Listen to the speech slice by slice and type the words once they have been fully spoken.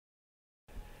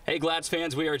Hey Glads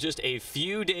fans, we are just a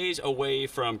few days away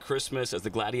from Christmas as the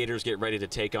Gladiators get ready to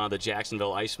take on the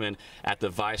Jacksonville Icemen at the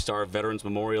VyStar Veterans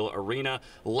Memorial Arena.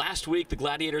 Last week, the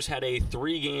Gladiators had a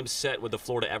 3-game set with the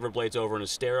Florida Everblades over in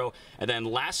Estero, and then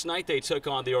last night they took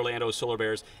on the Orlando Solar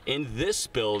Bears in this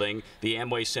building, the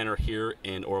Amway Center here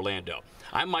in Orlando.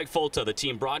 I'm Mike Folta, the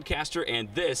team broadcaster,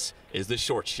 and this is The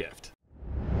Short Shift.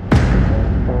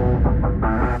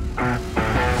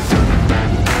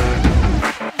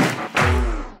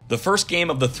 The first game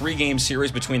of the 3-game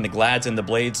series between the Glads and the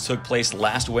Blades took place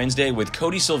last Wednesday with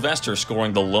Cody Sylvester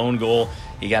scoring the lone goal.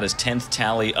 He got his 10th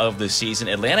tally of the season.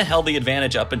 Atlanta held the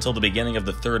advantage up until the beginning of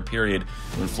the third period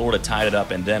when Florida tied it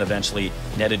up and then eventually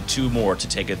netted 2 more to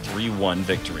take a 3-1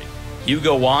 victory.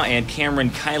 Hugo Waugh and Cameron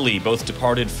Kiley both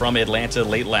departed from Atlanta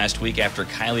late last week after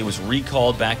Kiley was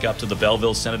recalled back up to the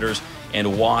Belleville Senators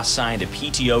and Waugh signed a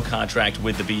PTO contract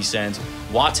with the B-Sens.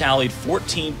 Waugh tallied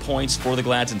 14 points for the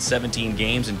Glads in 17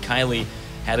 games, and Kiley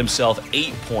had himself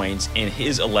 8 points in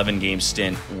his 11-game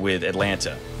stint with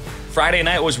Atlanta. Friday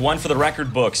night was one for the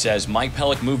record books as Mike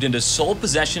Pellick moved into sole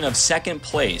possession of second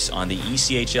place on the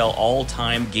ECHL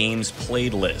all-time games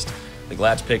played list. The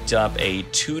Glads picked up a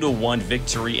 2-1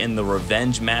 victory in the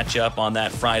revenge matchup on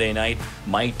that Friday night.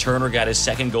 Mike Turner got his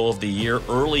second goal of the year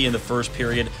early in the first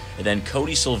period, and then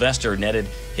Cody Sylvester netted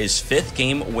his 5th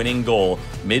game-winning goal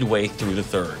midway through the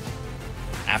third.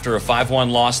 After a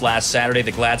 5-1 loss last Saturday,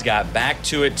 the Glads got back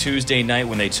to it Tuesday night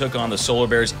when they took on the Solar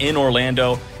Bears in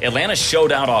Orlando. Atlanta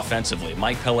showed out offensively.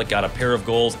 Mike Pellick got a pair of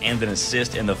goals and an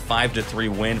assist in the 5-3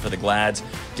 win for the Glads.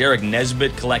 Derek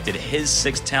Nesbitt collected his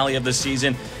 6th tally of the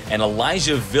season, and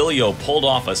Elijah Villio pulled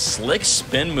off a slick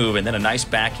spin move and then a nice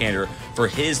backhander for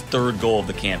his 3rd goal of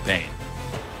the campaign.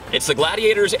 It's the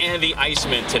Gladiators and the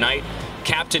Icemen tonight.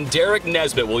 Captain Derek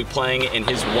Nesbitt will be playing in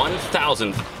his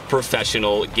 1,000th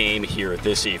professional game here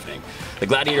this evening. The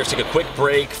Gladiators take a quick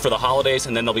break for the holidays,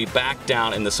 and then they'll be back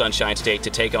down in the Sunshine State to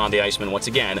take on the Icemen once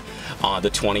again on the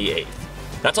 28th.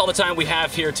 That's all the time we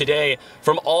have here today.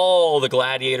 From all the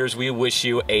Gladiators, we wish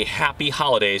you a happy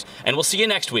holidays, and we'll see you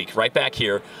next week right back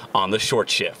here on The Short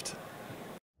Shift.